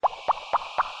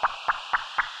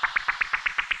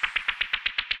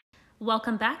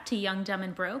Welcome back to Young, Dumb,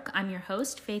 and Broke. I'm your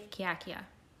host, Faith Kiakia.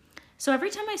 So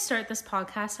every time I start this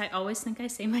podcast, I always think I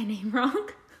say my name wrong.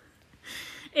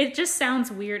 It just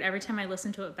sounds weird every time I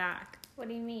listen to it back. What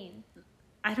do you mean?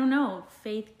 I don't know.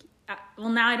 Faith... well,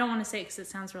 now I don't want to say it because it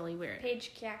sounds really weird.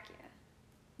 Paige Kiakia.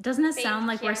 Doesn't it Faith sound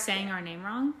like we're Kiakia. saying our name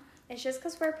wrong? It's just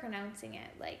because we're pronouncing it.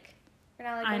 Like, we're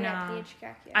not like, I oh, know. yeah, Paige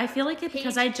Kiakia. I feel like it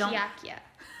because I don't... Kiakia.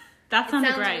 That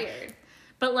sounded sounds right. weird.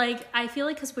 But like, I feel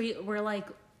like because we're like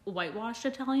whitewashed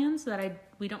Italians that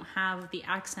we don't have the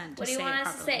accent to say it properly. What do you want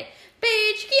us to say?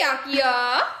 Paige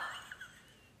Kiakia.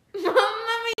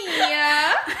 Mamma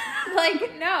mia.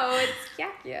 Like, no, it's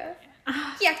Kiakia.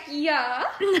 Kiakia.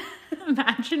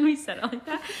 Imagine we said it like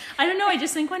that. I don't know. I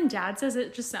just think when Dad says it,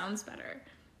 it just sounds better.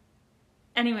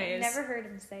 Anyways. Never heard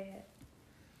him say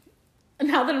it.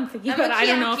 Now that I'm thinking about it, I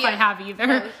don't know if I have either.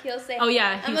 No, he'll say, oh,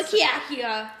 yeah. I'm a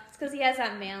Kiakia. It's because he has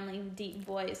that manly, deep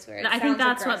voice where it I sounds think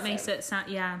that's aggressive. what makes it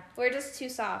sound, yeah. We're just too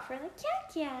soft. We're like,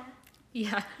 Kiakia.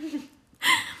 Yeah.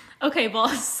 Okay, well,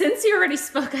 since you already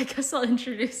spoke, I guess I'll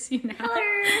introduce you now.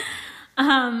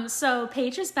 Hello. So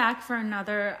Paige is back for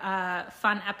another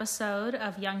fun episode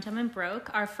of Young, Dumb, and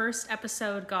Broke. Our first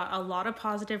episode got a lot of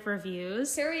positive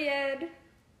reviews. Period.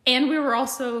 And we were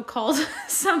also called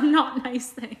some not nice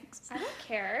things. I don't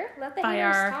care. Let the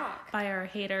haters talk. By our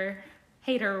hater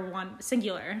one,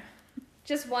 singular.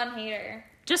 Just one hater.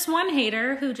 Just one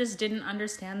hater who just didn't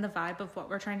understand the vibe of what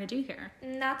we're trying to do here.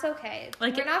 And that's okay.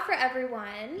 Like we're not for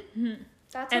everyone. Mm-hmm.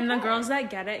 That's and okay. the girls that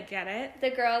get it, get it. The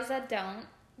girls that don't.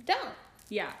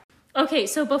 Yeah. Okay,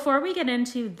 so before we get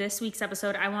into this week's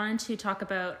episode, I wanted to talk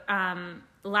about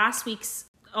last week's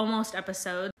almost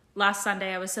episode. Last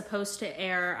Sunday, I was supposed to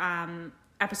air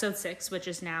episode 6, which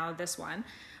is now this one.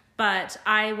 But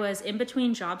I was in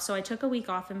between jobs, so I took a week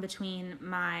off in between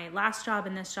my last job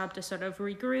and this job to sort of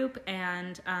regroup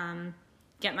and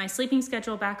get my sleeping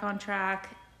schedule back on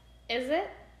track. Is it?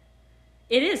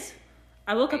 It is.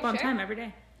 I woke up on sure? time every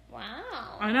day.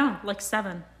 Wow. I know, like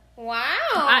 7. Wow.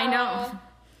 I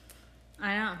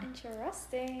know.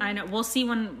 Interesting. I know. We'll see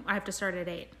when I have to start at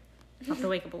 8. I'll have to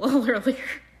wake up a little earlier.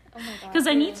 Oh my god. Because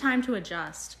I need time to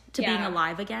adjust to being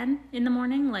alive again in the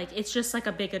morning. Like, it's just like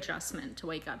a big adjustment to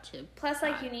wake up to. Plus,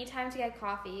 like, you need time to get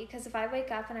coffee. Because if I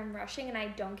wake up and I'm rushing and I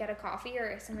don't get a coffee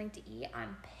or something to eat,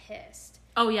 I'm pissed.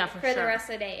 Oh, yeah, for sure. For the rest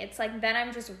of the day. It's like, then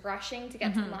I'm just rushing to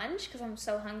get to lunch because I'm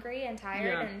so hungry and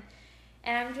tired.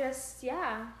 And I'm just,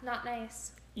 not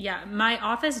nice. Yeah, my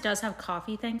office does have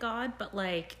coffee, thank God. But,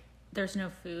 like, there's no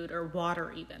food or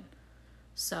water even.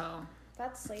 So.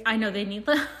 That's slavery. I know they need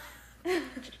the...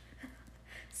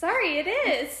 Sorry, it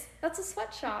is. That's a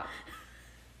sweatshop.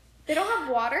 They don't have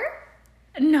water?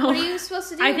 No. What are you supposed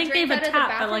to do? I think they have a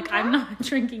tap, but like tap? I'm not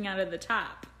drinking out of the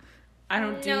tap. I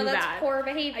don't do that. No, that's poor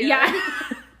behavior. Yeah.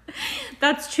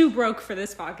 That's too broke for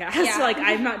this podcast. Yeah. Like,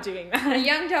 I'm not doing that.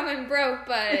 Young, dumb, and broke,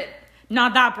 but...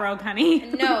 Not that broke,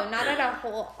 honey. No, not at a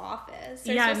whole office.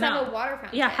 They're supposed to have a water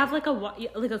fountain. Yeah, have like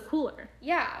a cooler.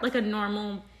 Yeah. Like a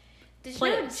normal Did you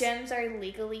place. know gyms are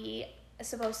legally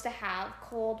supposed to have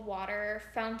cold water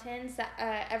fountains that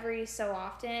every so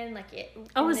often, like it.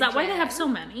 Oh, is that why they have so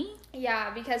many?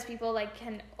 Yeah, because people like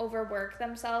can overwork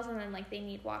themselves and then like they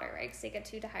need water, right? Because they get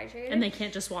too dehydrated. And they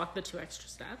can't just walk the 2 extra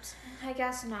steps. I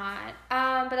guess not.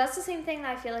 But that's the same thing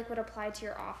that I feel like would apply to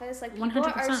your office. Like people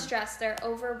 100%. are stressed, they're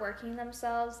overworking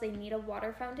themselves. They need a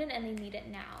water fountain and they need it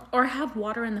now. Or have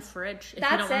water in the fridge if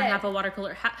you don't want to have a water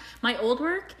cooler. My old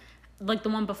work, like the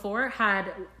one before,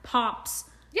 had pops.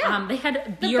 Yeah. They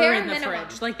had beer in the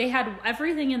fridge. Like, they had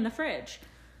everything in the fridge.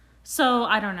 So,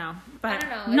 I don't know. But I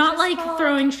don't know. not like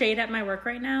throwing shade at my work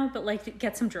right now, but like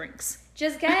get some drinks.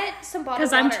 Just get some bottled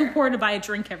water. Because I'm too poor to buy a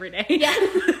drink every day. Yeah.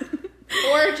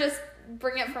 Or just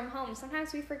bring it from home.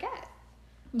 Sometimes we forget.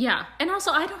 Yeah. And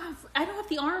also, I don't have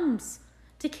the arms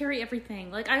to carry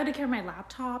everything. Like, I got to carry my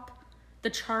laptop, the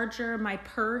charger, my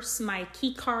purse, my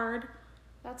key card.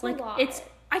 That's like, a lot.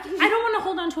 I don't want to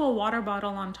hold on to a water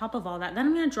bottle on top of all that. Then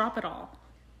I'm going to drop it all.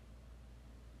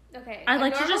 Okay. I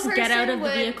like to just get out of the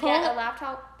vehicle. Get a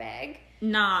laptop bag.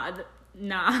 Nah.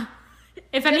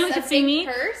 If anyone could see me.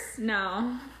 Purse?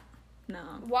 No.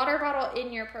 Water bottle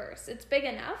in your purse. It's big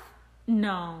enough.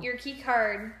 No. Your key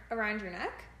card around your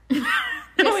neck.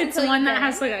 No, it's one that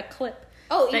has like a clip.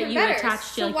 Oh, that even you better.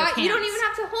 attach to like your pants. You don't even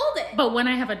have to hold it. But when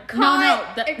I have a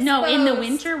no, in the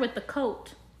winter with the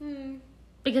coat.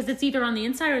 Because it's either on the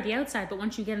inside or the outside, but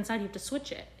once you get inside, you have to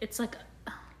switch it. It's like...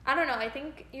 I don't know. I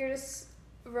think you're just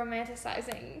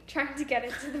romanticizing trying to get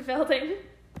into the building.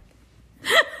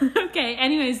 Okay,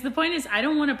 anyways, the point is I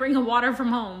don't want to bring a water from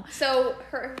home. So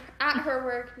her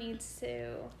work needs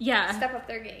to step up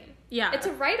their game. Yeah. It's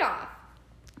a write-off.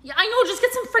 Yeah, I know, just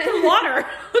get some freaking water,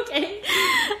 okay?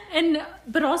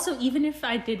 But also, even if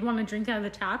I did want to drink out of the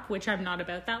tap, which I'm not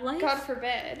about that life. God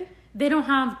forbid. They don't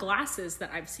have glasses that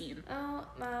I've seen. Oh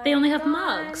my They only have God.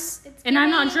 mugs. And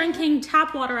I'm not drinking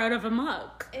tap water out of a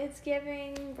mug. It's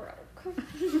giving broke.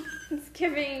 It's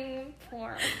giving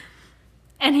porn.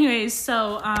 Anyways,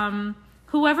 so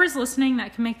whoever's listening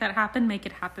that can make that happen, make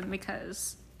it happen,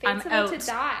 because Fate's I'm about out. to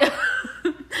die.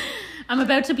 I'm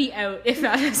about to be out if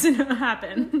that doesn't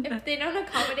happen. If they don't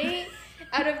accommodate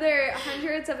out of their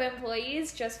hundreds of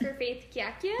employees just for Faith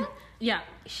Kiakia, Yeah.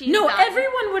 she's No, done.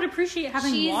 everyone would appreciate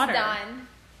having She's water. done.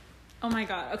 Oh my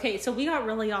God. Okay, so we got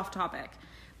really off topic.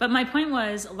 But my point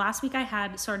was, last week I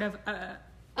had sort of A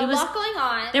lot going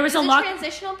on. There was It a lot.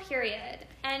 transitional period.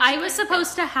 And I was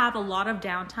supposed to have a lot of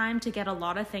downtime to get a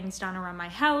lot of things done around my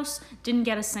house. Didn't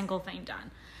get a single thing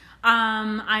done.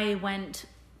 I went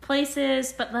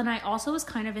places, but then I also was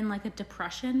kind of in like a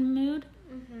depression mood.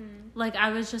 Mm-hmm. Like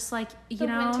I was just like, the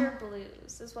winter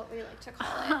blues is what we like to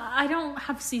call it. I don't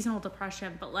have seasonal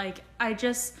depression, but like I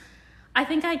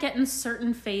think I get in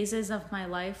certain phases of my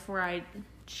life where I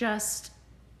just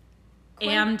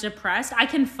am depressed. I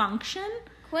can function,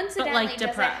 Coincidentally, but like does it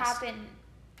depressed. happen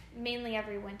mainly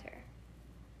every winter?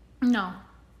 No.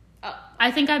 Oh.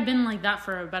 I think I've been like that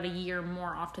for about a year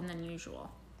more often than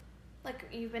usual. Like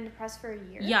you've been depressed for a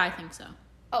year? Yeah, I think so.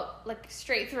 Oh, like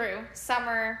straight through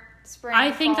summer, spring.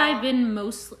 I think fall. I've been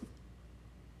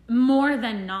more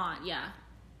than not, yeah.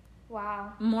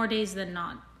 Wow. More days than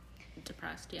not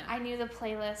depressed, yeah. I knew the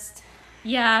playlist.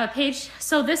 Yeah, Paige.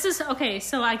 So this is okay.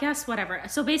 So I guess whatever.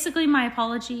 So basically, my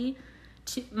apologies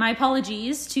to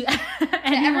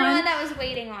Everyone that was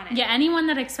waiting on it. Yeah, anyone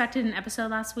that expected an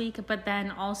episode last week, but then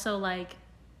also like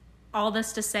all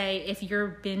this to say, if you're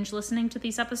binge listening to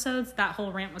these episodes, that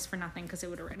whole rant was for nothing because it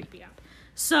would already be out.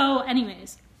 So,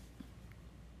 anyways,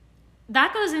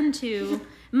 that goes into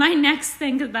my next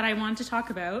thing that I want to talk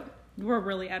about. We're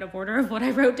really out of order of what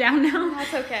I wrote down now.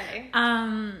 That's okay.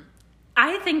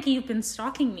 I think you've been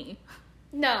stalking me.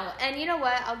 No, and you know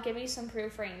what? I'll give you some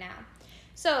proof right now.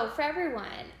 So for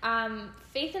everyone,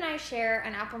 Faith and I share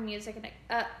an Apple Music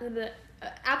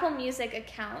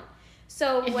account.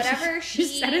 So whatever You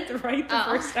said it right the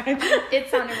first time. It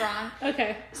sounded wrong.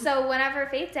 Okay. So whenever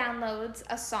Faith downloads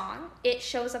a song, it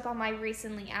shows up on my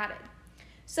recently added.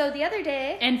 So the other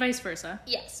day... And vice versa.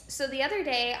 Yes. So the other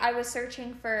day, I was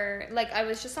searching for... Like, I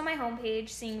was just on my homepage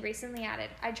seeing recently added.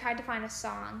 I tried to find a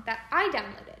song that I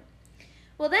downloaded.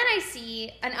 Well, then I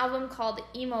see an album called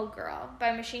Emo Girl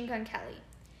by Machine Gun Kelly.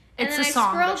 And It's then a I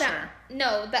song, scroll but down. sure.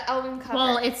 No, the album cover.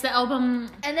 Well, it's the album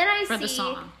and then I for see the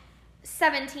song.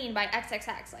 17 by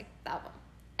XXX, like the album.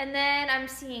 And then I'm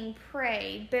seeing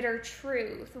Pray, Bitter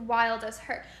Truth, Wild as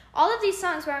Hurt. All of these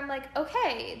songs where I'm like,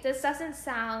 okay, this doesn't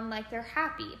sound like they're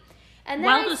happy. And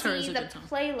then Wild I as Hurt is see a the good song.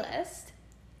 playlist,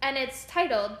 and it's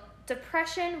titled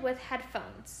Depression with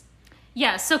Headphones.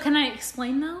 Yeah, so can I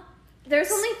explain though?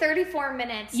 There's only 34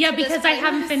 minutes. Yeah, to this because I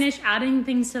haven't playlist. finished adding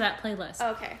things to that playlist.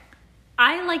 Okay.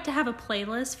 I like to have a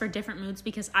playlist for different moods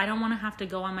because I don't want to have to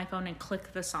go on my phone and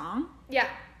click the song. Yeah.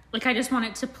 Like, I just want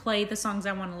it to play the songs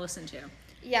I want to listen to.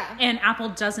 Yeah. And Apple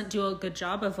doesn't do a good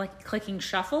job of, like, clicking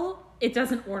shuffle. It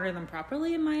doesn't order them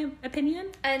properly, in my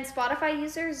opinion. And Spotify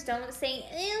users don't say,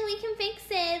 we can fix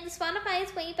it. Spotify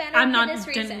is way better I'm for not this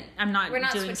reason. I'm not We're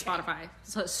not doing switching. Spotify.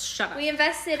 So shut up. We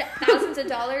invested thousands of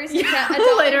dollars into Yeah,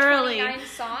 $1.29 literally.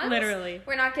 songs. Literally.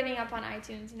 We're not giving up on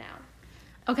iTunes now.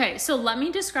 Okay, so let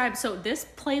me describe. So this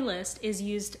playlist is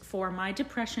used for my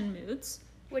depression moods.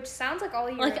 Which sounds like all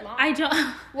year Like, long. I don't...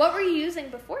 What were you using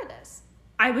before this?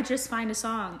 I would just find a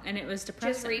song and it was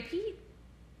depressing. Just repeat?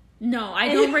 No, I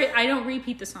don't. I don't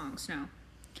repeat the songs. No,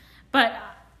 but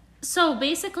so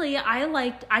basically,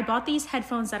 I bought these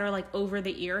headphones that are like over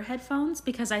the ear headphones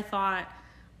because I thought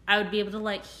I would be able to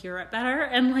like hear it better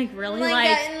and like really like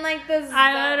and like this.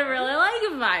 I would really like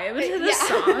vibe to the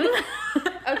song.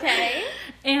 Okay.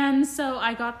 And so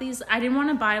I got these. I didn't want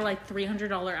to buy like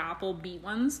 $300 Apple Beat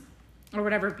ones or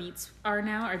whatever Beats are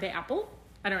now. Are they Apple?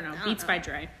 I don't know. Beats by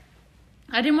Dre.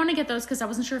 I didn't want to get those because I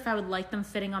wasn't sure if I would like them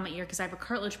fitting on my ear because I have a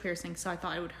cartilage piercing, so I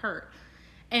thought it would hurt.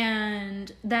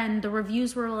 And then the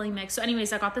reviews were really mixed. So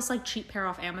anyways, I got this like cheap pair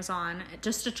off Amazon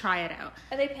just to try it out.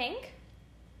 Are they pink?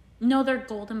 No, they're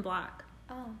gold and black.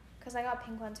 Oh, because I got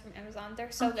pink ones from Amazon.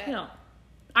 They're so good. Cute.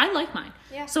 I like mine.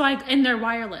 Yeah. So and they're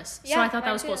wireless. Yeah, so I thought that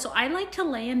mine was cool. too. So I like to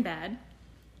lay in bed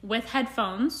with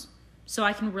headphones so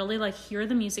I can really like hear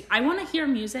the music. I want to hear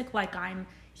music like I'm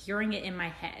hearing it in my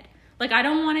head. Like, I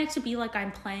don't want it to be like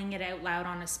I'm playing it out loud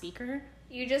on a speaker.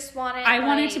 You just want it. I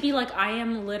want it to be like I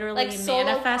am literally like solo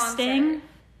manifesting. concert.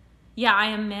 Yeah, I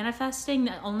am manifesting.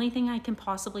 The only thing I can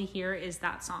possibly hear is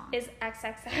that song. Is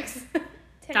XXX.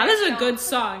 That is a good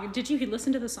song. Did you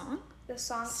listen to the song? The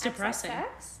song It's depressing.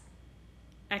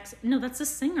 XXX? No, that's the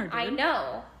singer, dude. I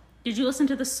know. Did you listen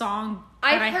to the song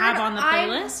that I have on the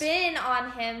playlist? I've been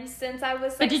on him since I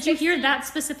was like But did you 16. hear that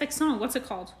specific song? What's it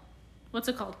called?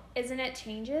 Isn't it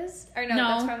Changes? Or no, No.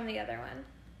 that's from the other one.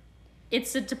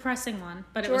 It's a depressing one,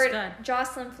 but it was good.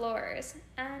 Jocelyn Flores.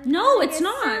 No, it's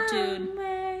not, dude.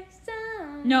 Somewhere.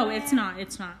 No, it's not.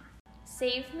 It's not.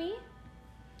 Save Me?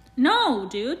 No,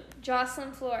 dude.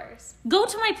 Jocelyn Flores. Go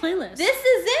to my playlist. This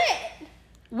is it!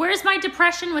 Where's my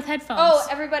depression with headphones? Oh,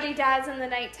 Everybody Dies in the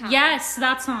Nighttime. Yes,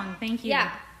 that song. Thank you.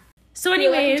 Yeah. So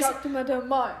anyways, It's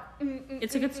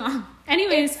it's a good song.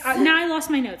 Anyways, now I lost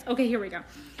my notes. Okay, here we go.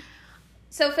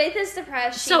 So Faith is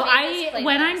depressed. So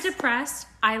when I'm depressed,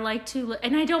 I like to,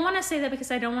 and I don't want to say that because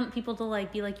I don't want people to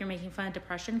like be like, you're making fun of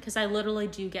depression, because I literally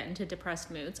do get into depressed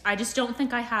moods. I just don't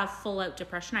think I have full out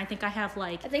depression. I think I have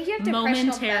like I think you have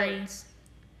momentary. bouts.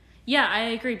 Yeah, I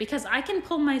agree, because I can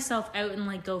pull myself out and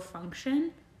like go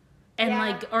function and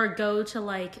like, or go to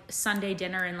like Sunday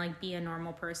dinner and like be a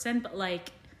normal person, but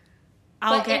like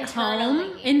I'll get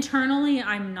home. Internally,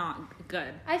 I'm not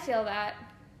good. I feel that.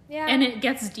 Yeah. And it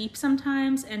gets deep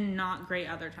sometimes and not great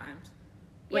other times.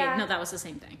 Wait, Yeah. no, that was the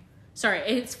same thing. Sorry,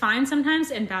 it's fine sometimes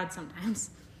and bad sometimes.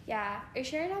 Yeah. Are you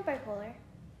sure you're not bipolar?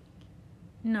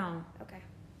 No. Okay.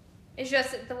 It's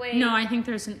just the way... No, I think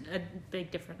there's a big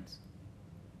difference.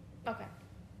 Okay.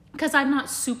 Because I'm not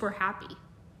super happy.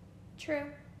 True.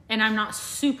 And I'm not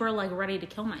super, like, ready to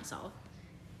kill myself.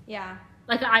 Yeah.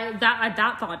 Like,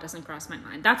 that thought doesn't cross my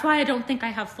mind. That's why I don't think I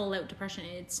have full out depression.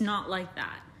 It's not like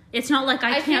that. It's not like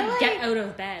I can't get out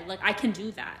of bed. Like, I can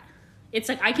do that. It's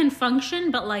like I can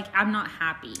function, but like I'm not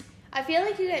happy. I feel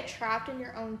like you get trapped in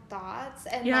your own thoughts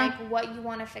and like what you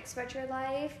want to fix about your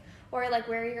life or like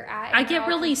where you're at. I get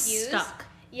really stuck.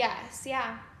 Yes,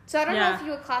 yeah. So I don't know if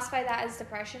you would classify that as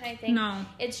depression. I think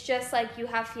it's just like you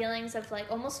have feelings of like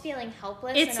almost feeling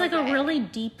helpless. It's like a really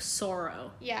deep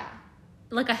sorrow. Yeah.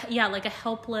 Like a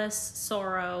helpless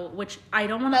sorrow, which I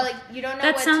don't want to. But like you don't know.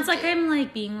 That what sounds to like do. I'm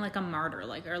like being like a martyr,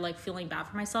 like or like feeling bad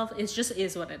for myself. It just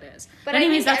is what it is. But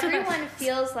anyways, I think everyone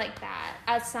feels like that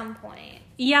at some point.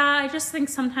 Yeah, I just think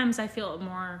sometimes I feel it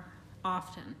more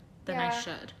often than I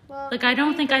should. Well, like I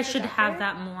don't think I should have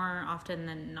that more often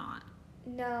than not.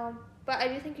 No, but I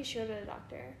do think you should go to a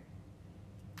doctor.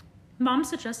 Mom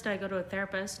suggested I go to a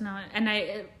therapist. No, and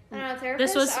I don't know. Therapists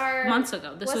this was are months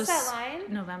ago. This what's was that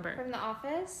line November from The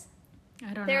Office?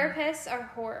 I don't know. Therapists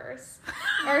are whores,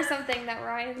 or something that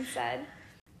Ryan said.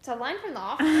 It's a line from The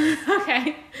Office.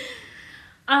 Okay.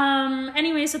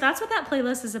 Anyway, so that's what that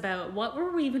playlist is about. What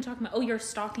were we even talking about? Oh, you're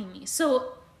stalking me.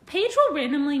 So Paige will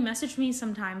randomly message me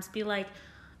sometimes, be like,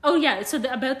 "Oh yeah, so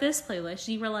about this playlist."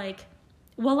 You were like,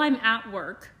 "While I'm at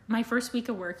work, my first week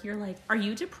of work, you're like, are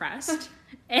you depressed?"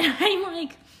 And I'm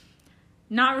like,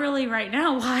 "Not really right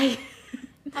now. Why?"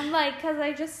 I'm like, because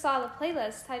I just saw the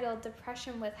playlist titled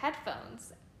Depression with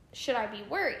Headphones. Should I be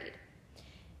worried?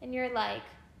 And you're like,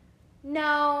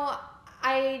 no,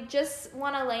 I just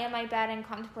want to lay in my bed and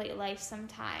contemplate life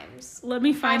sometimes. Let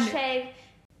me find it.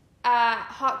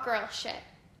 Hot girl shit.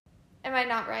 Am I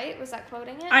not right? Was that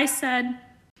quoting it? I said,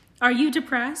 "Are you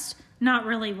depressed? Not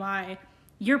really. Why?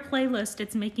 Your playlist,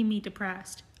 it's making me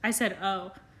depressed." I said,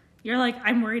 "Oh." You're like,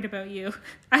 "I'm worried about you."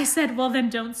 I said, "Well, then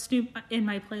don't snoop in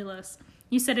my playlist."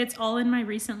 You said, "It's all in my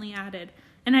recently added."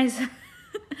 And I said,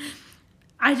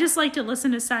 "I just like to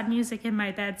listen to sad music in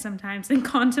my bed sometimes and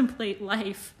contemplate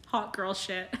life." Hot girl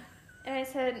shit. And I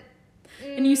said...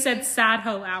 And you said sad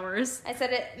ho hours. I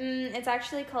said it's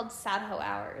actually called sad ho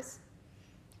hours.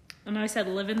 And I said,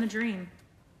 "Live in the dream."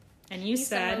 And you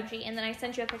said... Emoji, and then I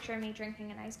sent you a picture of me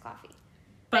drinking an iced coffee.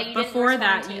 But before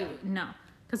that, no.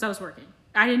 Because I was working.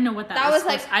 I didn't know what that was.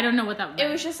 Like, I don't know what that was. It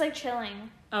was just like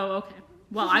chilling. Oh, okay.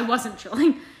 Well, I wasn't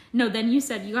chilling. No, then you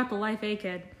said you got the life A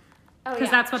kid. Oh, yeah.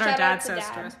 Because that's what our dad to says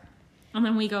to us. And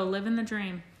then we go, live in the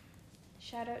dream.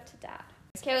 Shout out to Dad.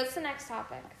 Okay, what's the next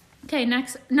topic? Okay,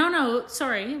 next. No,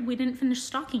 sorry. We didn't finish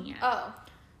stalking yet. Oh.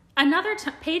 Another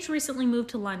Paige recently moved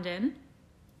to London.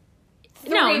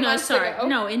 3 months ago.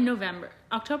 No, in November.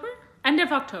 October? End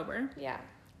of October. Yeah.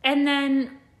 And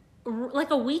then, like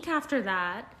a week after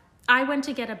that, I went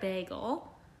to get a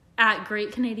bagel at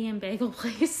Great Canadian Bagel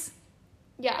Place.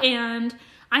 Yeah. And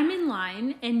I'm in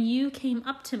line, and you came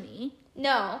up to me.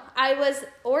 No, I was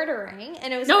ordering,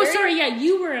 and it was you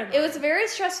were in line. It was a very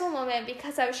stressful moment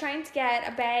because I was trying to get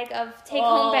a bag of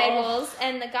take-home bagels,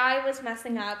 and the guy was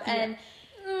messing up, and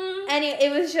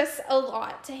it was just a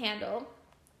lot to handle.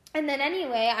 And then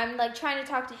anyway, I'm like trying to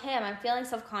talk to him. I'm feeling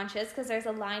self-conscious because there's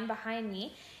a line behind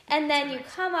me. And then you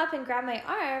come up and grab my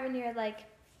arm, and you're like,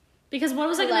 because what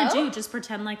was hello? I going to do? Just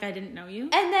pretend like I didn't know you?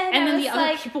 And then the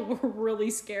other people were really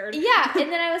scared. Yeah,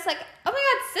 and then I was like, oh my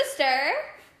God, sister.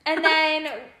 And then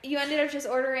you ended up just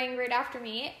ordering right after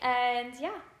me, and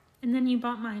yeah. And then you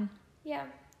bought mine. Yeah.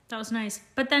 That was nice.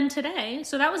 But then today,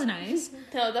 so that was nice.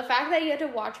 No, the fact that you had to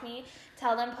watch me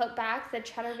tell them put back the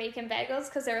cheddar bacon bagels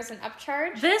because there was an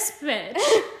upcharge. This bitch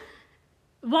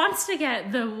wants to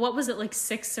get the, what was it, like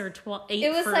 6 or 12, 8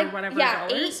 it was for like, whatever yeah,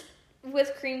 dollars? 8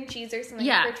 with cream cheese or something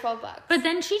for $12. But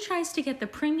then she tries to get the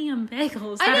premium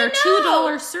bagels I that are didn't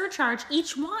know. $2 surcharge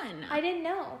each one. I didn't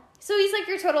know. So he's like,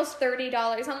 your total's $30.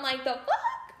 I'm like, the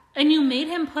fuck? And you made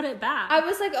him put it back. I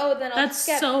was like, oh, then I'll That's just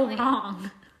get so plain.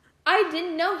 wrong. I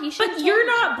didn't know. He should. But you're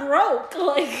not broke.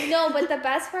 Like, no, but the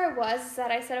best part was that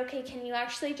I said, okay, can you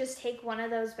actually just take one of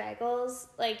those bagels,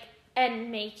 like, and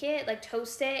make it, like,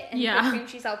 toast it, and put cream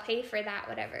cheese? I'll pay for that,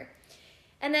 whatever.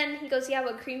 And then he goes, yeah,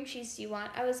 what cream cheese do you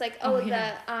want? I was like,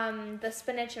 the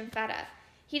spinach and feta.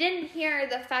 He didn't hear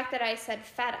the fact that I said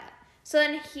feta. So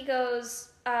then he goes,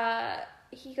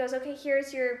 okay,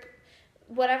 here's your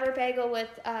whatever bagel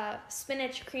with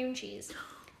spinach cream cheese.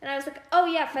 And I was like, oh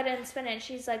yeah, feta and spinach.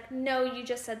 He's like, no, you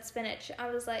just said spinach. I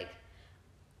was like,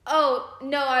 oh,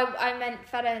 no, I meant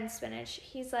feta and spinach.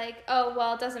 He's like, oh,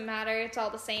 well, it doesn't matter. It's all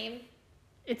the same.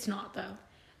 It's not, though.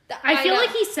 I feel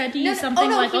like he said to you something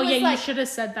you should have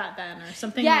said that then, or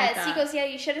something like that. Yes, he goes, yeah,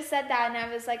 you should have said that. And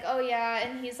I was like, oh yeah.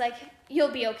 And he's like,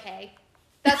 you'll be okay.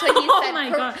 That's what he said. Oh my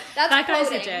God. That guy's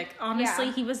quoting. a dick. Honestly,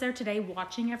 he was there today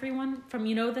watching everyone from,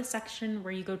 the section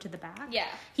where you go to the back? Yeah.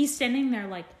 He's standing there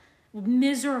like,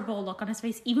 miserable look on his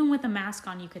face, even with a mask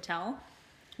on, you could tell,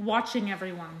 watching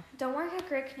everyone. Don't work at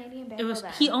Great Canadian Bagel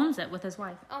then. He owns it with his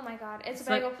wife. Oh my God, it's a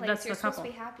bagel place. You're supposed to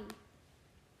be happy.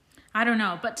 I don't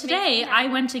know, but today I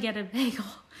went to get a bagel.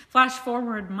 Flash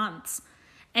forward months,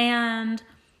 and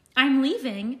I'm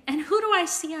leaving, and who do I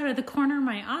see out of the corner of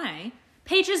my eye?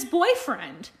 Paige's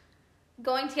boyfriend.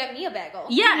 Going to get me a bagel.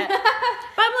 Yeah, but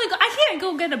I'm like, I can't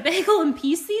go get a bagel in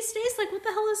peace these days. Like, what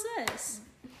the hell is this?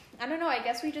 I don't know. I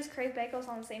guess we just crave bagels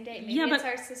on the same day. Maybe it's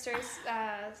our sister's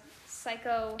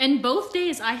psycho. And both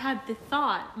days I had the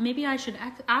thought, maybe I should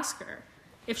ask her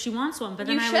if she wants one. But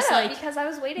then I was like, because I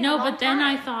was waiting. No, a long but then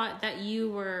time. I thought that you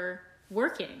were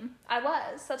working. I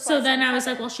was. That's so then I was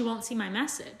like, well, she won't see my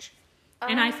message,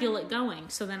 and I feel it going.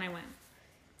 So then I went.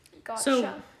 Gotcha.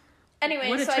 So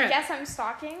anyway, so I guess I'm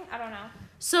stalking. I don't know.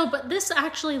 So, but this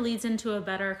actually leads into a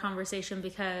better conversation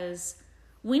because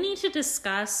we need to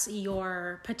discuss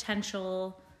your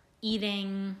potential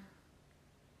eating.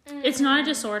 It's not a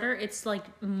disorder. It's like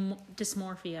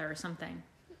dysmorphia or something.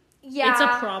 Yeah. It's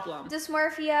a problem.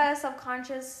 Dysmorphia,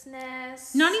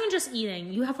 self-consciousness. Not even just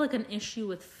eating. You have like an issue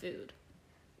with food.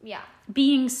 Yeah.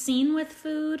 Being seen with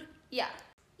food. Yeah.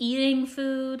 Eating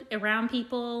food around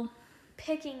people.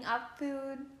 Picking up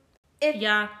food. If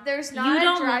there's not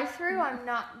a drive-thru, I'm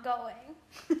not going.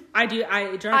 I do.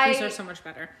 Drive-thrus are so much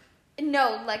better.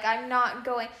 No, like, I'm not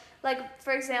going. Like,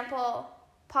 for example,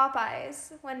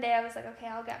 Popeyes. One day I was like, okay,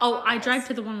 I'll get Popeyes. I drive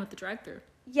to the one with the drive-thru.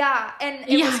 Yeah, and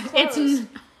it was closed.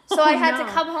 So I had to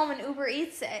come home and Uber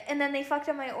Eats it. And then they fucked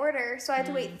up my order, so I had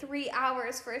to wait 3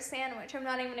 hours for a sandwich. I'm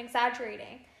not even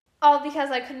exaggerating. All because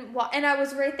I couldn't walk. And I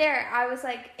was right there. I was,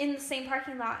 like, in the same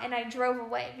parking lot, and I drove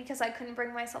away because I couldn't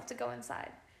bring myself to go inside.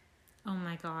 Oh,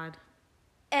 my God.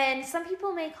 And some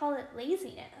people may call it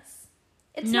laziness.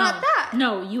 It's not that.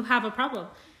 No, you have a problem.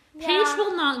 Yeah. Paige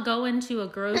will not go into a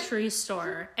grocery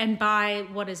store and buy,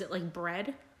 what is it, like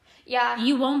bread? Yeah.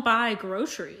 You won't buy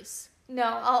groceries. No,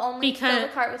 I'll only fill the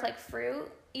cart with, like,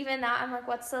 fruit. Even that, I'm like,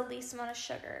 what's the least amount of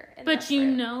sugar in But the you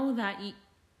fruit? know that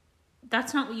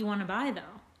that's not what you want to buy,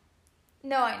 though.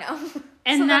 No, I know.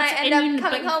 And so then I end up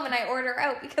coming home and I order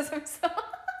out because I'm so...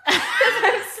 because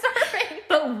I'm starving.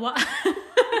 But what?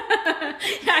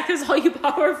 Yeah, because all you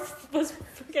bought was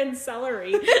freaking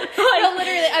celery. No,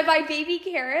 literally, I buy baby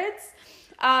carrots,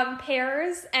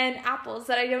 pears, and apples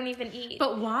that I don't even eat.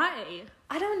 But why?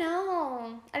 I don't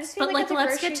know. I just feel like it's a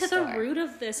let's grocery get to store. the root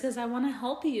of this because I want to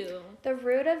help you. The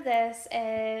root of this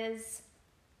is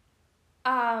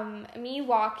me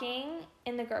walking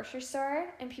in the grocery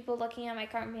store and people looking at my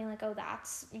cart and being like, oh,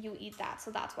 you eat that, so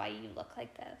that's why you look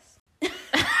like this.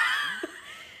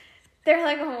 They're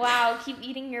like, oh, wow, keep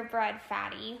eating your bread,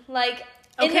 fatty. Like,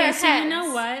 in their so heads. You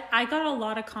know what? I got a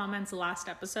lot of comments last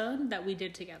episode that we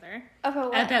did together.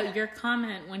 About what? About your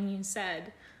comment when you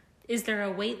said, is there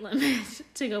a weight limit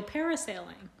to go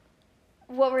parasailing?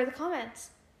 What were the comments?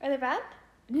 Are they bad?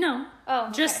 No. Oh,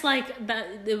 okay. Just like that.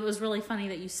 It was really funny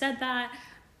that you said that.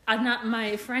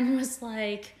 My friend was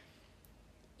like,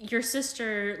 your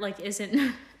sister like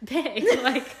isn't big.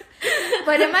 Like,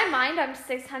 but in my mind, I'm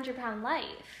 600-pound life.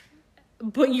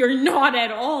 But you're not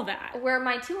at all that. Where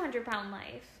my 200-pound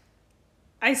life.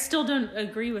 I still don't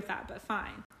agree with that, but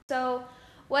fine. So,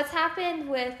 what's happened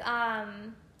with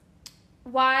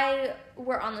why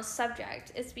we're on the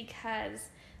subject is because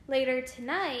later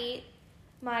tonight,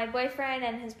 my boyfriend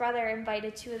and his brother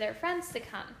invited 2 of their friends to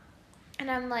come.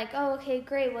 And I'm like, oh, okay,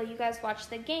 great. Well, you guys watch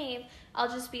the game. I'll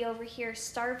just be over here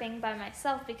starving by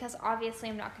myself because obviously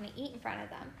I'm not going to eat in front of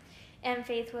them. And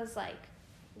Faith was like,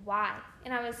 why?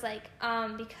 And I was like,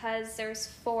 because there's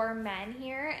 4 men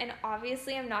here and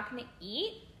obviously I'm not going to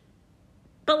eat.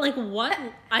 But like what?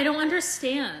 I don't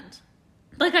understand.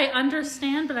 Like I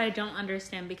understand, but I don't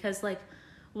understand because like,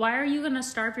 why are you going to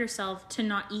starve yourself to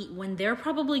not eat when they're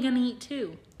probably going to eat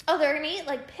too? Oh, they're going to eat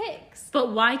like pigs.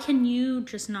 But why can you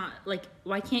just not, like,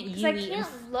 why can't you eat?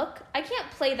 I can't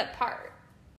play the part.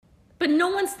 But no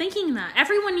one's thinking that.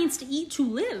 Everyone needs to eat to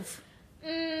live.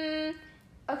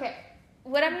 Okay.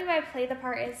 What I mean by play the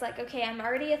part is like, okay, I'm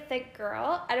already a thick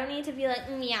girl. I don't need to be like,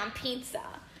 yeah, pizza.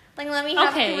 Like, let me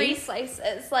have 3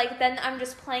 slices. Like, then I'm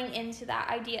just playing into that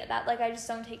idea that, like, I just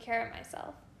don't take care of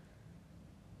myself.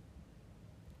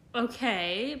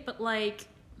 Okay, but like,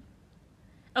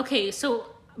 okay, so,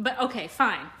 but okay,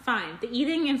 fine. The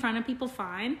eating in front of people,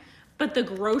 fine. But the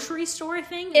grocery store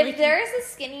thing? If there is a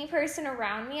skinny person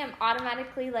around me, I'm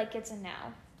automatically like, it's a no.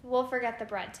 We'll forget the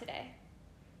bread today.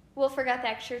 We'll forget the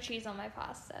extra cheese on my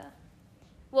pasta.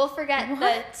 We'll forget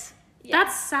what? Yeah.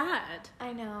 That's sad.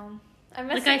 I know. I'm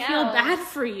missing out. Like, I feel bad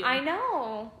for you. I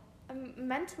know. I'm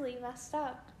mentally messed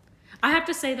up. I have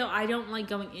to say, though, I don't like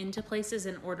going into places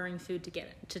and ordering food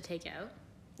to take out.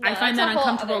 No, I find that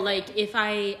uncomfortable. Like, if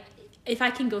I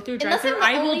can go through a drive-thru,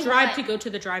 I will drive to go to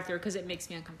the drive-thru because it makes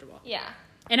me uncomfortable. Yeah.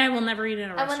 And I will never eat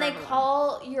in a restaurant. And when they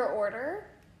call your order,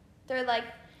 they're like,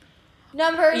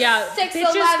 number 611, they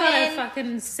just gotta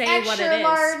fucking say what it is. Extra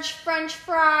large French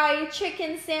fry,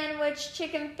 chicken sandwich,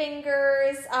 chicken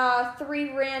fingers,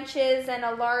 3 ranches, and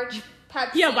a large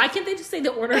Pepsi. Yeah, why can't they just say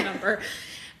the order number?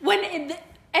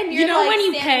 And you know, like, when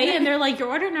you pay and they're like, your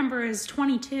order number is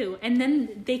 22, and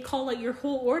then they call out your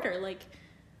whole order, like,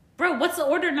 bro, what's the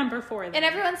order number for then? And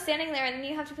everyone's standing there, and then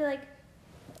you have to be like,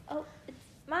 oh, it's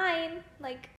mine.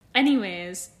 Like,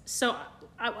 anyways, so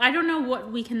I don't know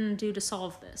what we can do to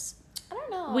solve this. I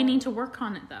don't know. We need to work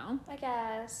on it, though. I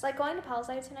guess. Like, going to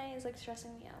Palisade tonight is, like,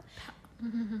 stressing me out.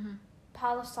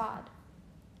 Palisade.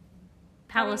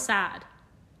 Palisade.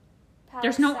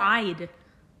 There's no I'd.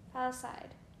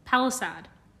 Palisade. Palisade.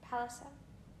 Palisade.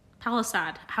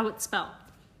 Palisade. How it's spelled.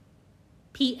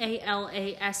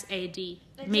 Palasad.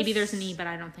 Maybe there's an E, but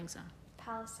I don't think so.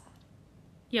 Palisade.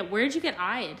 Yeah, where did you get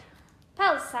I'd?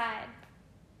 Palisade.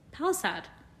 Palisade.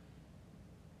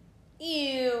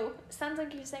 Ew. Sounds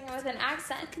like you're saying it with an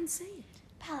accent. I can say it.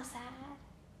 Palisade.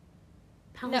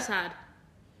 Palisade.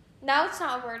 No. Now it's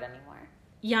not a word anymore.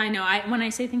 Yeah, I know. When I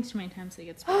say things too many times, they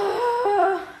get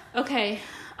spelled. Okay.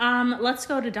 Let's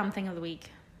go to dumb thing of the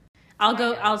week.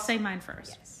 I'll say mine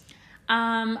first. Yes.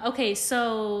 Okay,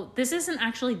 so this isn't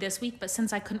actually this week, but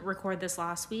since I couldn't record this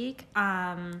last week,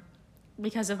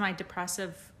 because of my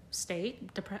depressive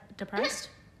state, depressed?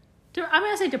 I'm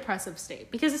going to say depressive state,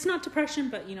 because it's not depression,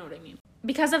 but you know what I mean.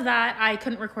 Because of that, I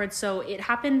couldn't record, so it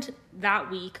happened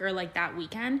that week, or like that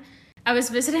weekend. I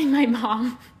was visiting my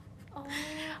mom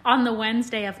on the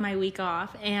Wednesday of my week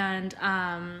off, and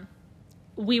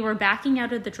we were backing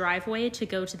out of the driveway to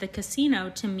go to the casino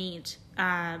to meet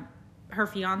her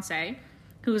fiance,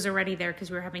 who was already there because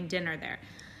we were having dinner there.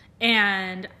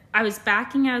 And I was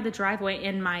backing out of the driveway,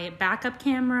 and my backup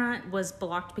camera was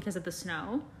blocked because of the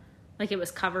snow. Like, it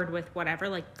was covered with whatever,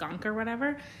 like gunk or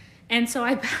whatever. And so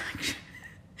I backed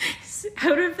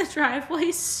out of the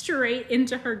driveway straight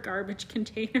into her garbage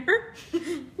container.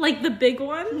 Like the big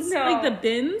ones, like the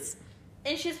bins.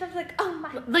 And she's supposed to be like, oh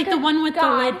my god. Like the one with the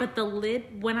lid, but the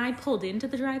lid, when I pulled into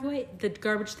the driveway, the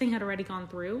garbage thing had already gone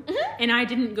through. Mm-hmm. And I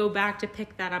didn't go back to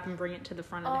pick that up and bring it to the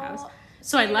front of the house.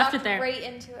 So I left it there. Right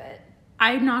into it.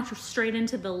 I knocked straight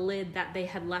into the lid that they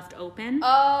had left open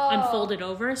and folded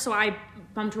over. So I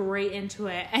bumped right into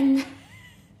it. And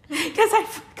because I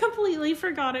completely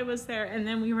forgot it was there. And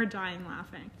then we were dying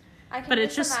laughing. I can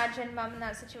just imagine mom in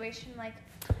that situation like,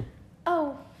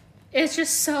 oh. It's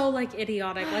just so, like,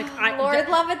 idiotic. Like, Lord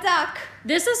love a duck.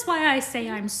 This is why I say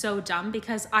I'm so dumb,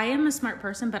 because I am a smart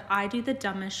person, but I do the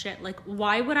dumbest shit. Like,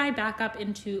 why would I back up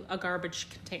into a garbage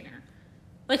container?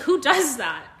 Like, who does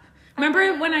that?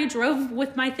 Remember when I drove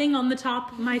with my thing on the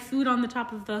top, my food on the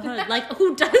top of the hood? Like,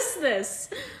 who does this?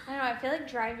 I don't know. I feel like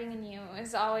driving in you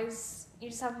is always, you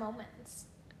just have moments.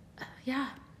 Yeah.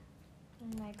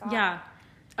 Oh my god. Yeah.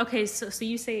 Okay, so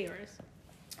you say yours.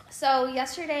 So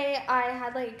yesterday I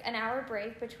had like an hour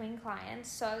break between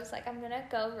clients. So I was like, I'm going to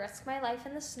go risk my life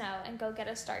in the snow and go get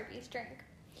a Starbucks drink.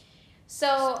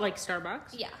 So like Starbucks?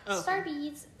 Yeah, oh,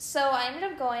 Starbucks. So I ended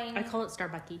up going. I call it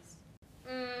Starbuckies.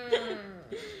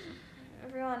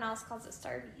 Everyone else calls it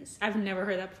Starbucks. I've never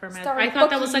heard that before. I thought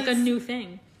that was like a new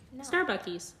thing. No.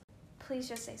 Starbuckies. Please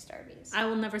just say Starbucks. I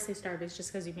will never say Starbucks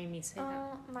just because you made me say that.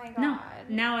 Oh my god. No,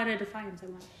 now out of defiance I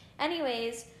won't.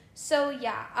 Anyways, so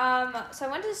yeah, so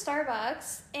I went to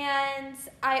Starbucks and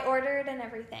I ordered and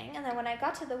everything. And then when I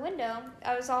got to the window,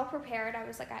 I was all prepared. I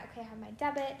was like, okay, I have my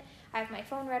debit. I have my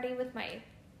phone ready with my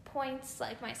points,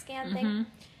 like my scan thing.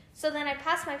 So then I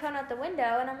passed my phone out the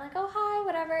window and I'm like, oh, hi,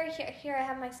 whatever. Here I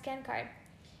have my scan card.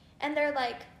 And they're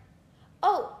like,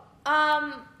 oh,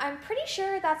 I'm pretty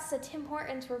sure that's the Tim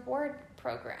Hortons reward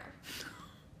program.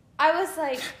 I was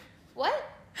like, what?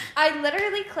 I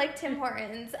literally clicked Tim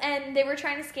Hortons and they were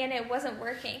trying to scan it. It wasn't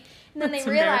working. And then they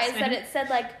realized that it said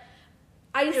like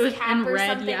ice cap or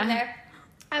something there.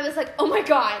 I was like, oh my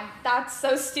god, that's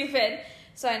so stupid.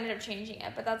 So I ended up changing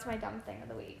it, but that's my dumb thing of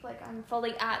the week. Like, I'm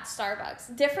fully at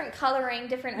Starbucks. Different coloring,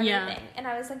 different everything. And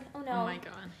I was like, oh no. Oh my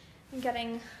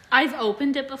god. I've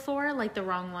opened it before, like the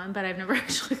wrong one, but I've never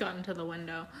actually gotten to the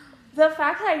window. The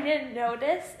fact that I didn't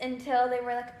notice until they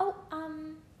were like, oh,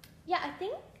 yeah, I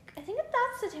think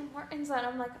that's the Tim Hortons one.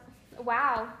 I'm like,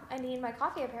 wow, I need my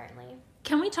coffee apparently.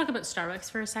 Can we talk about Starbucks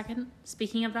for a second?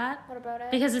 Speaking of that. What about it?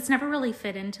 Because it's never really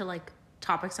fit into like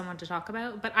topics I want to talk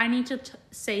about, but I need to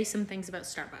say some things about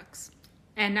Starbucks.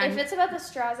 And if it's about the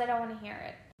straws, I don't want to hear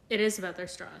it. It is about their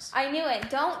straws. I knew it.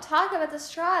 Don't talk about the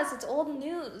straws. It's old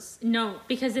news. No,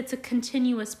 because it's a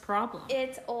continuous problem.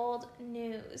 It's old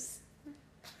news.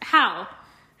 How?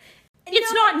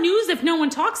 It's not news if no one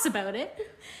talks about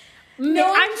it.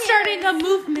 No, I'm starting a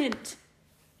movement.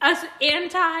 An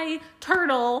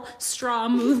anti-turtle straw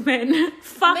movement.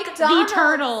 Fuck the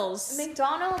turtles.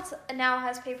 McDonald's now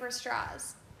has paper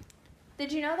straws.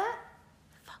 Did you know that?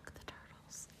 Fuck the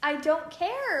turtles. I don't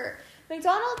care.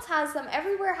 McDonald's has them.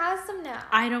 Everywhere has them now.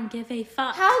 I don't give a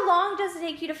fuck. How long does it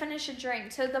take you to finish a drink?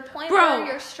 To the point where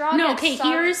your straw gets soggy?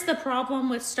 Here's the problem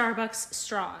with Starbucks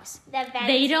straws. The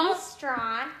venti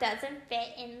straw doesn't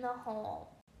fit in the hole.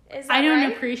 Is that I don't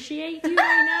right? appreciate you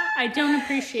right now. I don't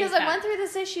appreciate that. Because I went through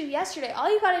this issue yesterday. All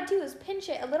you gotta do is pinch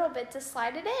it a little bit to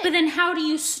slide it in. But then how do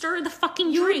you stir the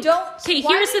fucking drink? You don't. Okay,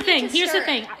 here's the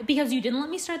thing. Because you didn't let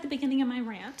me start at the beginning of my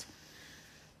rant.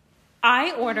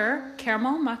 I order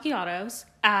caramel macchiatos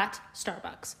at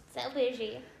Starbucks. So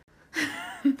bougie.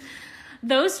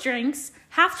 Those drinks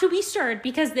have to be stirred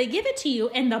because they give it to you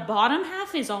and the bottom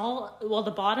half is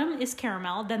the bottom is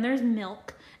caramel, then there's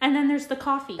milk, and then there's the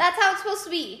coffee. That's how it's supposed to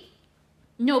be.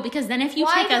 No, because then if you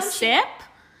take a sip,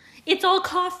 it's all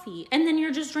coffee, and then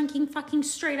you're just drinking fucking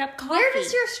straight up coffee. Where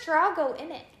does your straw go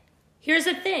in it? Here's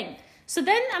the thing. So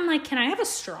then I'm like, can I have a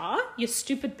straw, you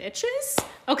stupid bitches?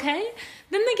 Okay?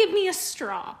 Then they give me a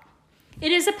straw.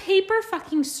 It is a paper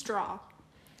fucking straw.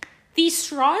 The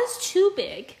straw is too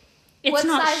big. It's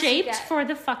not shaped for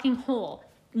the fucking hole.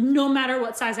 No matter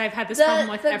what size, I've had this problem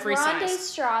with every size. The grande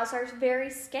straws are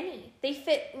very skinny. They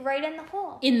fit right in the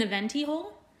hole. In the venti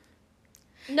hole?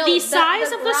 No, the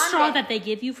size of the straw that they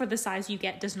give you for the size you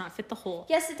get does not fit the hole.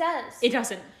 Yes, it does. It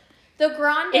doesn't. The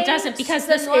grande. It doesn't because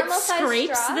it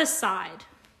scrapes the side.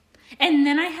 And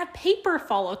then I have paper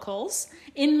follicles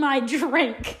in my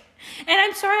drink. And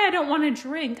I'm sorry, I don't want to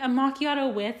drink a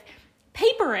macchiato with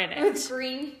paper in it. With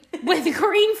green. With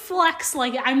green flecks.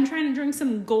 Like I'm trying to drink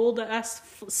some gold-ass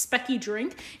specky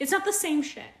drink. It's not the same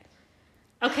shit.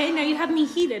 Okay, now you have me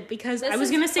heated because I was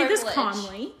going to say this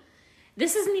calmly.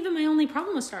 This isn't even my only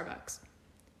problem with Starbucks.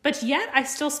 But yet, I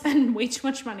still spend way too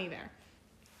much money there.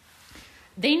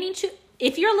 They need to...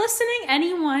 If you're listening,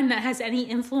 anyone that has any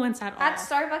influence at all... At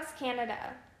Starbucks Canada.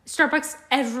 Starbucks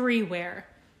everywhere.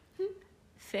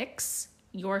 Fix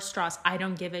your straws. I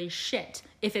don't give a shit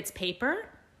if it's paper,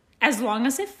 as long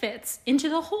as it fits into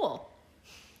the hole.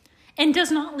 And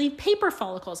does not leave paper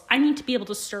follicles. I need to be able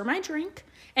to stir my drink,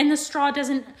 and the straw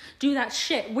doesn't do that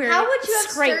shit where How would you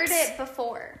have scrapes. stirred it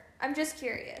before? I'm just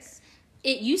curious.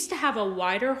 It used to have a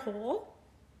wider hole.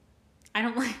 I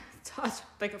don't like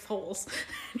like of holes.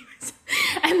 Anyways.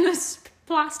 And this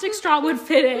plastic straw would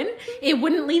fit in. It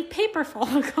wouldn't leave paper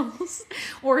follicles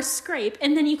or scrape.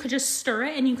 And then you could just stir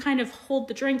it and you kind of hold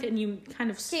the drink and you kind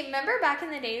of... Okay, remember back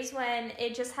in the days when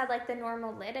it just had like the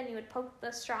normal lid and you would poke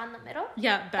the straw in the middle?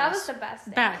 Yeah, best. That was the best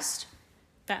thing.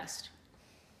 Best.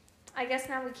 I guess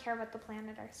now we care about the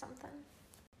planet or something.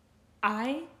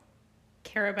 I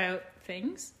care about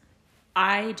things.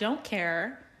 I don't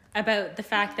care about the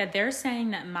fact that they're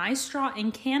saying that my straw in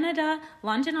Canada,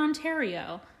 London,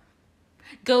 Ontario,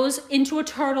 goes into a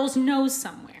turtle's nose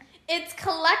somewhere. It's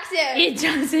collective. It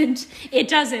doesn't.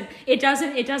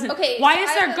 Okay. Why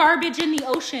is there garbage in the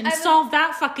ocean? Solve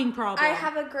that fucking problem. I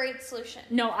have a great solution.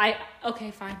 No,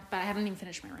 okay, fine, but I haven't even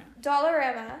finished my rant.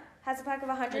 Dollarama has a pack of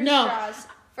 100 straws.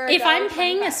 If I'm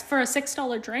paying for a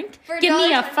 $6 drink, give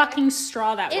me a fucking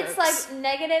straw that works. It's like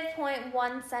negative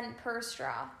 0.1 cent per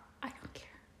straw.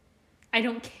 I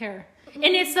don't care. And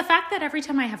it's the fact that every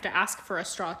time I have to ask for a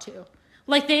straw too.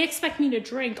 Like, they expect me to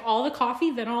drink all the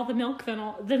coffee, then all the milk,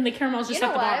 then the caramel's just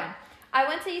at the bottom. I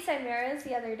went to Eastside Mario's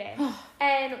the other day,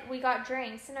 and we got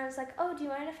drinks, and I was like, oh, do you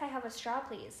mind if I have a straw,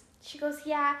 please? She goes,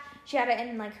 yeah. She had it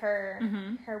in, like, her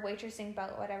waitressing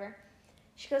belt, whatever.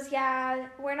 She goes, yeah,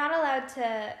 we're not allowed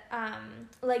to,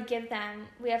 give them.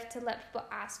 We have to let people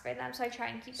ask for them, so I try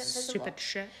and keep them visible. Stupid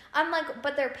shit. I'm like,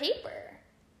 but they're paper.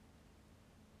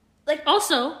 Like,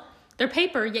 also, they're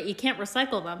paper, yet you can't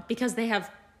recycle them because they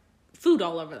have food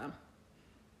all over them.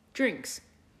 Drinks.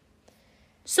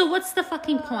 So what's the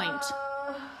fucking point?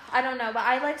 I don't know, but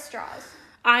I like straws.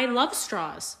 I love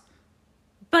straws.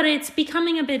 But it's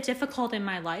becoming a bit difficult in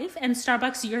my life, and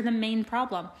Starbucks, you're the main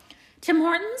problem. Tim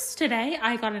Hortons, today,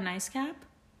 I got an ice cap.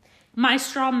 My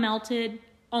straw melted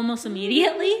almost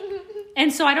immediately.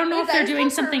 And so I don't know if they're doing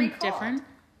something different.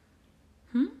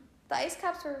 The ice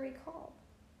caps were recalled.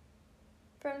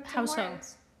 From Tim Hortons.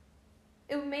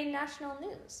 How so? It made national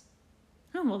news.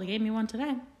 Oh, well, they gave me one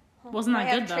today. Wasn't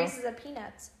that good, though? I have traces of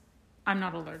peanuts. I'm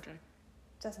not allergic.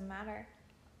 Doesn't matter.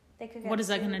 They could get What is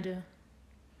sued. that going to do?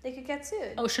 They could get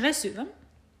sued. Oh, should I sue them?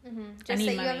 Mm-hmm. Just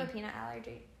say you have a peanut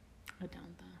allergy. I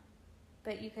don't, though.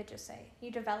 But you could just say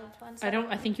you developed one. So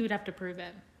I think you would have to prove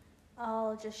it.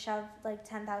 I'll just shove like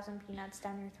 10,000 peanuts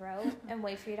down your throat and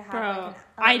wait for you to have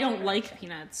I don't like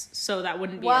peanuts, so that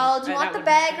wouldn't be. Well, do you want the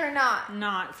bag or not?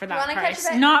 Not for that price.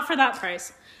 Not for that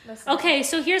price. Listen. Okay,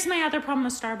 so here's my other problem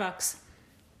with Starbucks.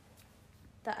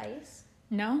 The ice?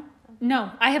 No,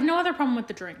 I have no other problem with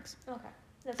the drinks.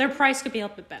 Okay. Their price could be a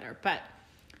little bit better, but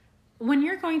when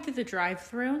you're going through the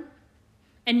drive-thru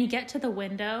and you get to the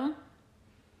window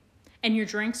and your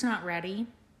drink's not ready,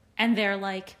 and they're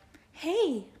like,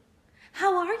 "Hey,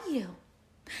 how are you?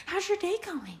 How's your day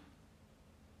going?"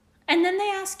 And then they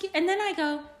ask you, and then I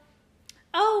go,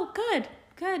 "Oh, good.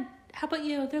 How about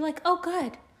you?" They're like, "Oh,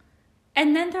 good."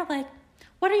 And then they're like,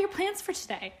 "What are your plans for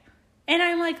today?" And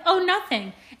I'm like, "Oh,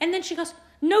 nothing." And then she goes,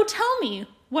 "No, tell me,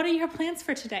 what are your plans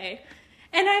for today?"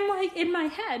 And I'm like, in my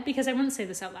head, because I wouldn't say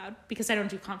this out loud, because I don't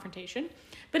do confrontation,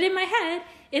 but in my head,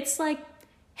 it's like,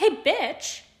 "Hey,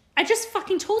 bitch, I just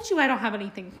fucking told you I don't have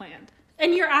anything planned.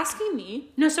 And you're asking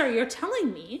me, you're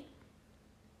telling me,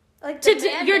 like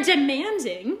you're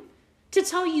demanding to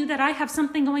tell you that I have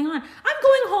something going on. I'm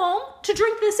going home to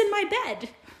drink this in my bed."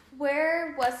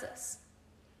 Where was this?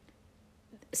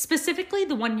 Specifically,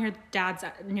 the one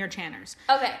near Channer's.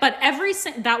 Okay. But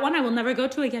that one I will never go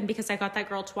to again because I got that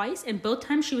girl twice, and both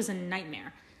times she was a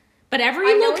nightmare. But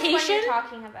every location. Which one you're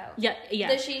talking about. Yeah.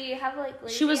 Does she have like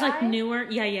lazy She was like eye? newer.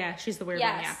 Yeah. She's the weird one.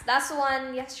 Yeah. That's the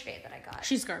one yesterday that I got.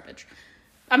 She's garbage.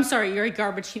 I'm sorry, you're a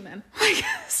garbage human.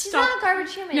 She's not a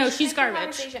garbage human. No, she's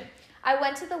garbage. I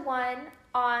went to the one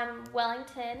on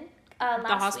Wellington last week.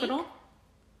 The hospital?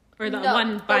 Or the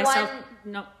one by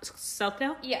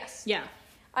Southdale? Yes. Yeah.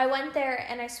 I went there,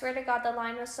 and I swear to God, the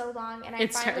line was so long, and I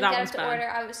finally got to order.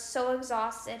 I was so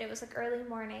exhausted. It was like early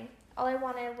morning. All I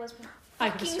wanted was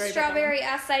fucking strawberry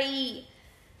acai.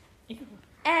 Ew.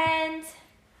 And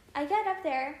I get up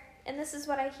there, and this is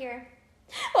what I hear.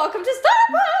 "Welcome to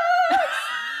Starbucks!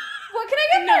 What can I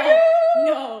get for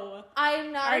you?" No.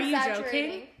 I'm not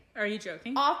exaggerating. Are you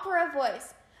joking? Opera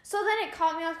voice. So then it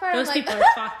caught me off guard. Those people are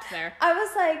fucked there. I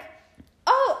was like,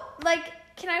 "Oh, like,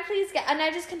 can I please get..." And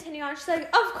I just continue on. She's like,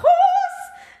 "Of course!"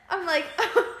 I'm like,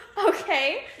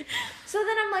 "Okay." So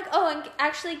then I'm like, "Oh, and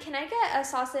actually, can I get a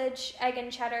sausage, egg,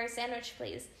 and cheddar sandwich,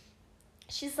 please?"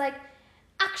 She's like,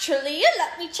 "Actually,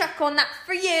 let me check on that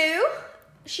for you."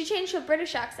 She changed to a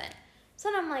British accent. So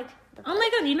then I'm like, "Oh my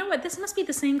God, you know what? This must be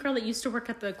the same girl that used to work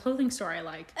at the clothing store I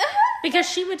like." Because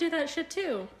she would do that shit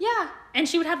too. Yeah. And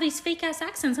she would have these fake ass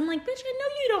accents. I'm like, "Bitch, I know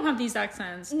you don't have these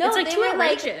accents." No, it's like they too were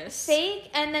outrageous. Like fake,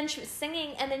 and then she was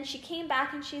singing, and then she came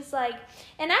back and she's like,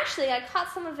 and actually I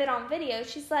caught some of it on video.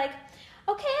 She's like,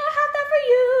 "Okay, I have that for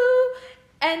you."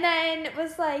 And then it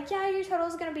was like, "Yeah, your total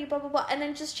is going to be blah, blah, blah." And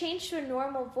then just changed to a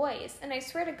normal voice. And I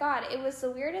swear to God, it was the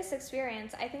weirdest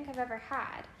experience I think I've ever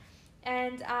had.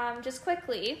 And just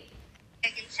quickly.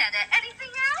 Egg and cheddar. Anything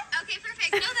else? Okay,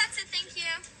 perfect. No, that's it. Thank you.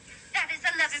 That is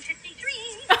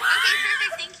 11:53. Okay,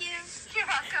 perfect. Thank you. You're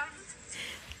welcome.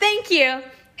 Thank you.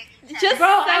 Just bro,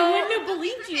 I wouldn't have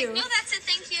believed you. No, that's it.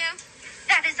 Thank you.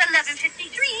 That is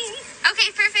 11:53.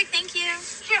 Okay, perfect. Thank you.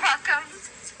 You're welcome.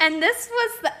 And this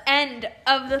was the end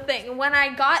of the thing. When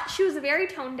she was very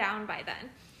toned down by then.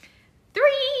 3.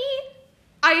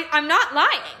 I'm not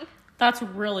lying. That's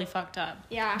really fucked up.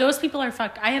 Yeah. Those people are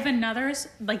fucked. I have another,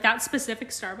 like that specific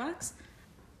Starbucks.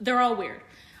 They're all weird.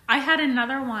 I had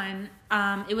another one.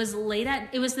 It was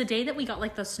the day that we got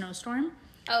like the snowstorm.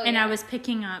 Oh, and yeah. I was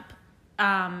picking up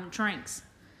drinks.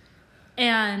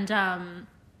 And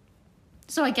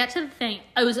so I get to the thing.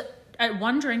 I was at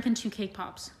 1 drink and 2 cake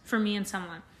pops for me and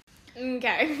someone.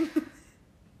 Okay.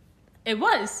 It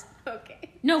was. Okay.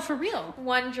 No, for real.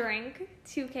 1 drink,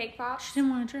 2 cake pops. She didn't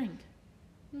want to drink.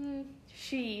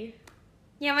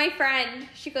 Yeah, my friend.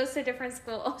 She goes to a different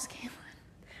school. It was Caitlin.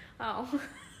 Oh.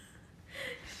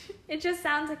 It just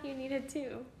sounds like you needed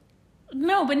 2.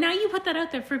 No, but now you put that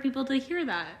out there for people to hear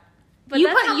that. But you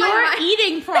that's put not your my mind.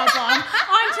 eating problem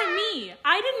onto me.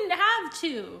 I didn't have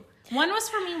 2. One was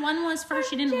for me, one was for her.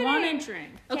 She didn't want to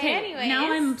drink. Okay, anyways.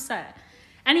 now I'm upset.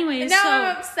 Anyways, Now so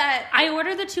I'm upset. I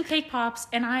ordered the 2 cake pops,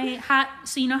 and I had,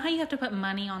 so you know how you have to put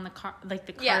money on the card, like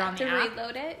the card on the to app?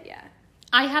 reload it, yeah.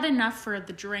 I had enough for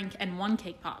the drink and 1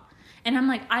 cake pop. And I'm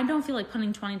like, I don't feel like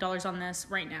putting $20 on this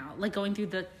right now. Like going through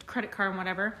the credit card and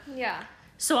whatever. Yeah.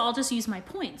 So I'll just use my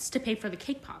points to pay for the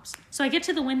cake pops. So I get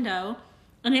to the window,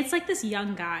 and it's like this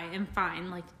young guy, and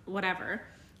fine, like whatever.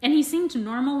 And he seemed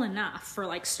normal enough for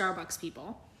like Starbucks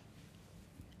people.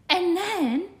 And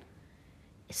then,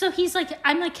 so he's like,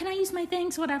 I'm like, can I use my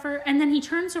things, whatever? And then he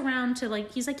turns around to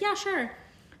like, he's like, yeah, sure.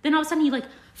 Then all of a sudden he like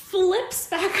flips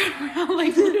back around,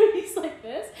 like literally he's like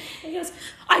this. And he goes,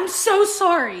 I'm so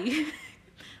sorry.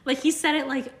 Like he said it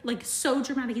like so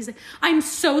dramatic. He's like, I'm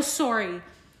so sorry.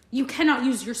 You cannot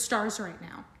use your stars right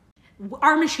now.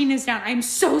 Our machine is down. I'm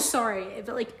so sorry.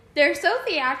 But like, they're so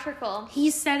theatrical.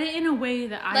 he said it in a way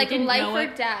that I didn't life know or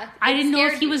it. death. I It didn't know if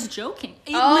scared he you. was joking.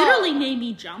 It Oh. literally made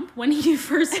me jump when he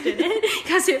first did it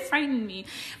because it frightened me.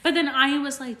 But then I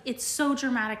was like, it's so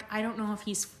dramatic. I don't know if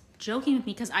he's joking with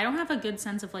me because I don't have a good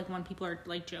sense of like when people are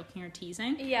like joking or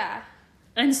teasing. Yeah.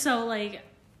 And so like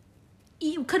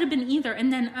it could have been either.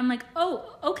 And then I'm like,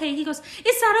 oh, okay. He goes,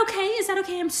 is that okay? Is that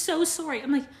okay? I'm so sorry.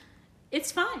 I'm like,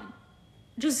 it's fine.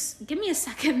 Just give me a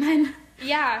second then.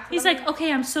 Yeah. He's like,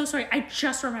 okay, I'm so sorry. I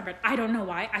just remembered. I don't know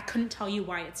why. I couldn't tell you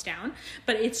why it's down,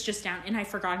 but it's just down. And I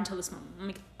forgot until this moment. I'm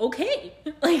like, okay.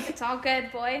 Like, it's all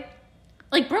good, boy.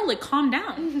 like, bro, like, calm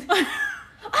down.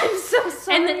 I'm so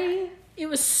sorry. And then it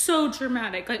was so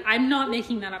dramatic. Like, I'm not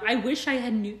making that up. I wish I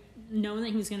had known that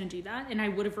he was going to do that, and I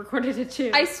would have recorded it too.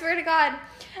 I swear to God.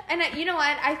 And you know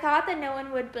what? I thought that no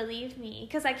one would believe me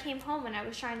because I came home and I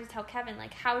was trying to tell Kevin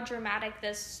like how dramatic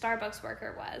this Starbucks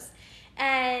worker was.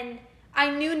 And I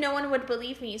knew no one would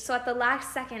believe me. So at the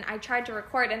last second, I tried to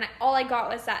record and all I got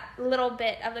was that little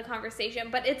bit of the conversation.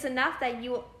 But it's enough that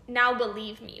you now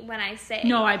believe me when I say,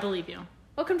 No, I believe you.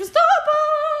 welcome to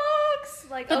Starbucks.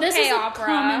 Like, But okay, this is a opera.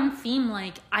 common theme.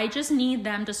 Like, I just need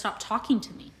them to stop talking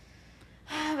to me.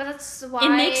 But that's why It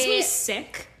makes me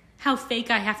sick how fake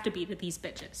I have to be to these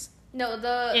bitches. No,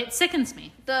 It sickens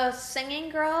me. the singing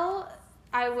girl,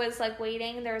 I was like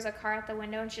waiting. There was a car at the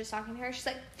window and she was talking to her. She's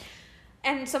like,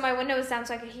 and so my window was down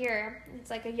so I could hear her. It's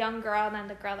like a young girl and then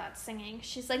the girl that's singing.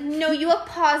 She's like, no, you have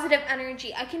positive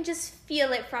energy. I can just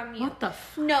feel it from you. What the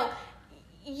f- No,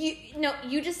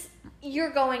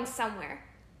 you're going somewhere.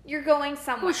 You're going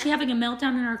somewhere. Was she having a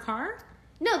meltdown in her car?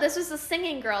 No, this was the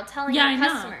singing girl telling Yeah, her I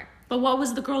know. customer. But what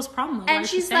was the girl's problem? Why And is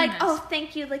she she's saying like, this? oh,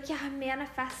 thank you. Like, yeah, I'm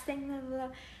manifesting. Blah, blah,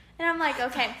 blah. And I'm like,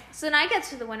 okay. So then I get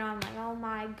to the window. I'm like, oh,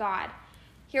 my God.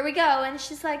 Here we go. And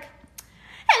she's like,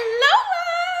 hello,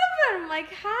 love. And I'm like,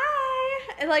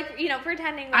 hi. And like,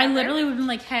 pretending. I whatever. literally would have been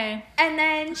like, hey. And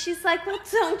then she's like, well,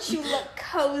 don't you look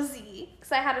cozy?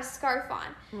 Because I had a scarf on.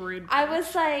 Rude. I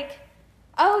was like,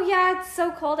 oh, yeah, it's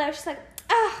so cold out. She's like,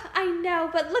 oh, I know.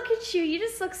 But look at you. You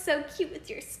just look so cute with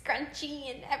your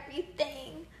scrunchie and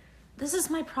everything. This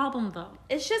is my problem, though.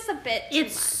 It's just a bit too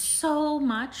It's much. so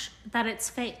much that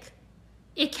it's fake.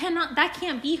 That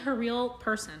can't be her real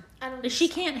person. I don't She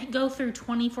can't go through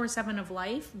 24/7 of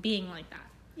life being like that.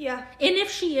 Yeah. And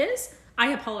if she is, I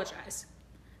apologize.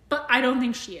 But I don't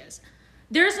think she is.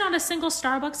 There's not a single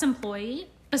Starbucks employee,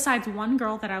 besides one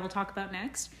girl that I will talk about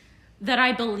next, that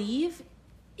I believe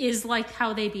is like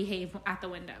how they behave at the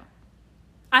window.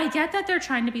 I get that they're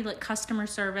trying to be like customer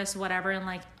service, whatever, and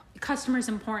like customer's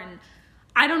important.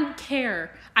 I don't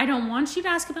care. I don't want you to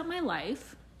ask about my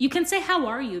life. You can say, how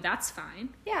are you? That's fine.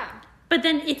 Yeah. But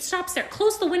then it stops there.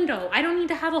 Close the window. I don't need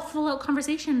to have a full-out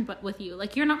conversation with you.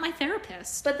 Like, you're not my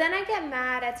therapist. But then I get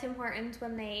mad at Tim Hortons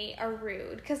when they are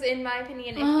rude. Because in my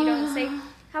opinion, if you don't say,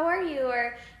 how are you?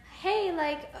 Or, hey,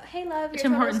 love, your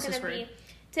Tim total's Hortons gonna is be. rude.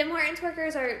 Tim Hortons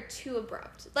workers are too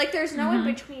abrupt. Like, there's no in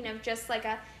between of just like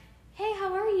a, hey,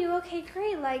 how are you? Okay,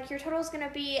 great. Like, your total's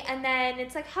gonna be, and then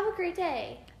it's like, have a great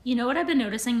day. You know what I've been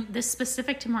noticing? This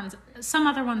specific Tim Hortons, some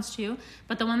other ones too,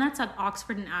 but the one that's at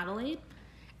Oxford and Adelaide,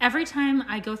 every time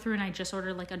I go through and I just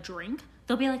order like a drink,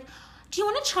 they'll be like, do you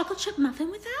want a chocolate chip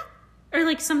muffin with that? Or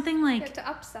like something like... You have to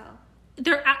upsell.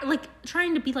 They're like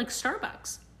trying to be like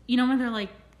Starbucks. You know when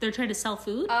they're trying to sell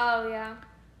food? Oh, yeah. And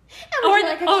would you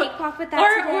like a cake pop with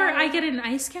that today? Or I get an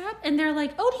ice cap and they're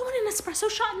like, oh, do you want an espresso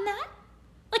shot in that?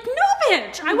 Like, no,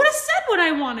 bitch. I would have said what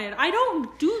I wanted. I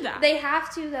don't do that. They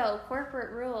have to, though.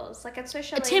 Corporate rules. Like, at Swiss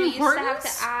Chalet, Tim we used Hortons? to have to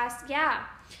ask... Yeah.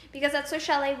 Because at Swiss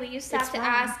Chalet, we used to have to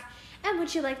ask, and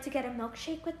would you like to get a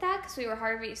milkshake with that? Because we were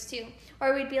Harveys, too.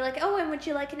 Or we'd be like, oh, and would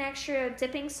you like an extra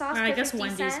dipping sauce for 50 cents? I guess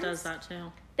Wendy's does that,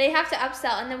 too. They have to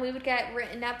upsell, and then we would get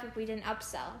written up if we didn't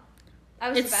upsell. I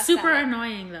was the It's best super at it.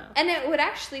 annoying, though. And it would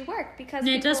actually work, because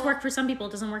It does work for some people.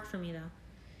 It doesn't work for me, though.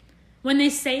 When they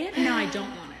say it, now I don't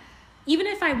want it. Even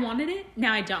if I wanted it,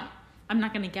 now I don't. I'm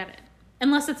not going to get it.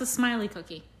 Unless it's a smiley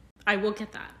cookie. I will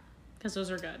get that. Because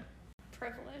those are good.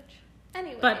 Privilege.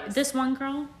 Anyways. But this one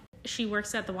girl, she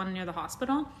works at the one near the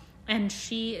hospital. And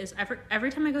she is, every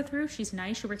time I go through, she's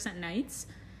nice. She works at nights.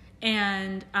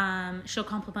 And she'll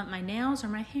compliment my nails or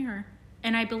my hair.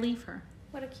 And I believe her.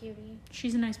 What a cutie.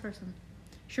 She's a nice person.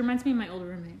 She reminds me of my old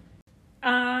roommate.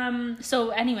 So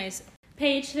anyways,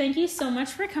 Paige, thank you so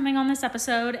much for coming on this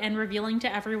episode and revealing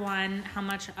to everyone how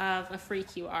much of a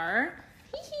freak you are.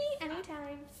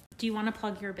 Anytime. Do you want to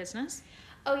plug your business?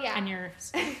 Oh, yeah. And your...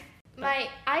 My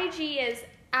IG is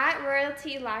at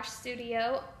Royalty Lash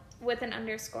Studio with an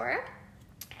 _.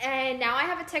 And now I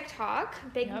have a TikTok.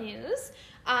 Big news.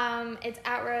 It's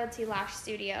at Royalty Lash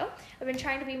Studio. I've been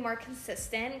trying to be more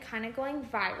consistent, kind of going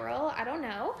viral. I don't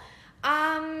know.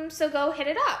 So go hit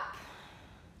it up.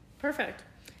 Perfect.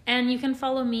 And you can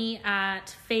follow me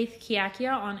at Faith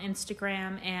Kiakia on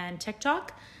Instagram and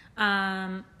TikTok.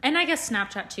 And I guess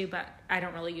Snapchat too, but I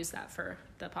don't really use that for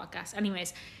the podcast.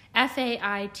 Anyways,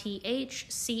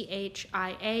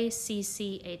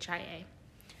 FaithChiaCchia.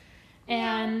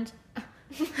 And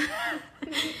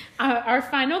our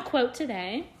final quote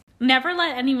today: never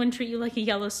let anyone treat you like a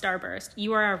yellow starburst.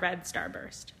 You are a red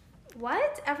starburst.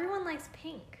 What? Everyone likes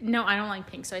pink. No, I don't like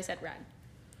pink, so I said red.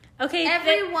 Okay.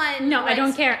 Everyone No, I likes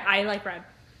don't care. I like red.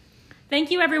 Thank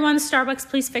you, everyone. Starbucks,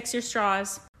 please fix your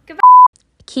straws. Goodbye.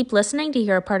 Keep listening to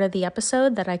hear a part of the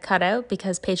episode that I cut out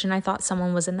because Paige and I thought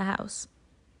someone was in the house.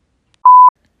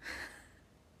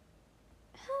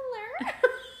 Hello?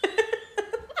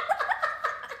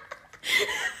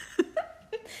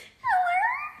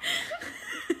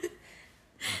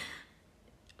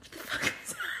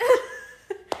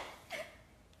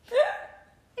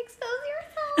 Expose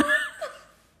yourself.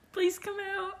 Please come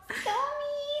out.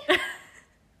 Tommy.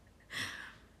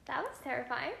 That was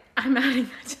terrifying. I'm adding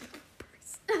that to the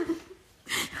purse.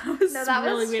 That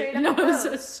was straight up. No, it was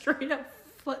a straight up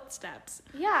footsteps.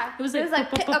 Yeah. It was like,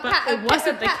 it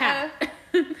wasn't the cat.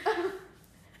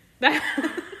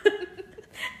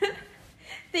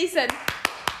 They said.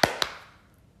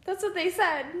 That's what they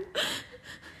said.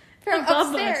 From Above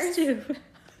upstairs. us too.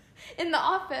 In the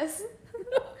office.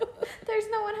 There's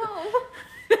no one home.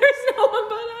 There's no one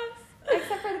but us.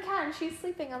 Except for the cat, and she's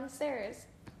sleeping on the stairs.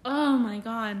 Oh my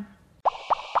god.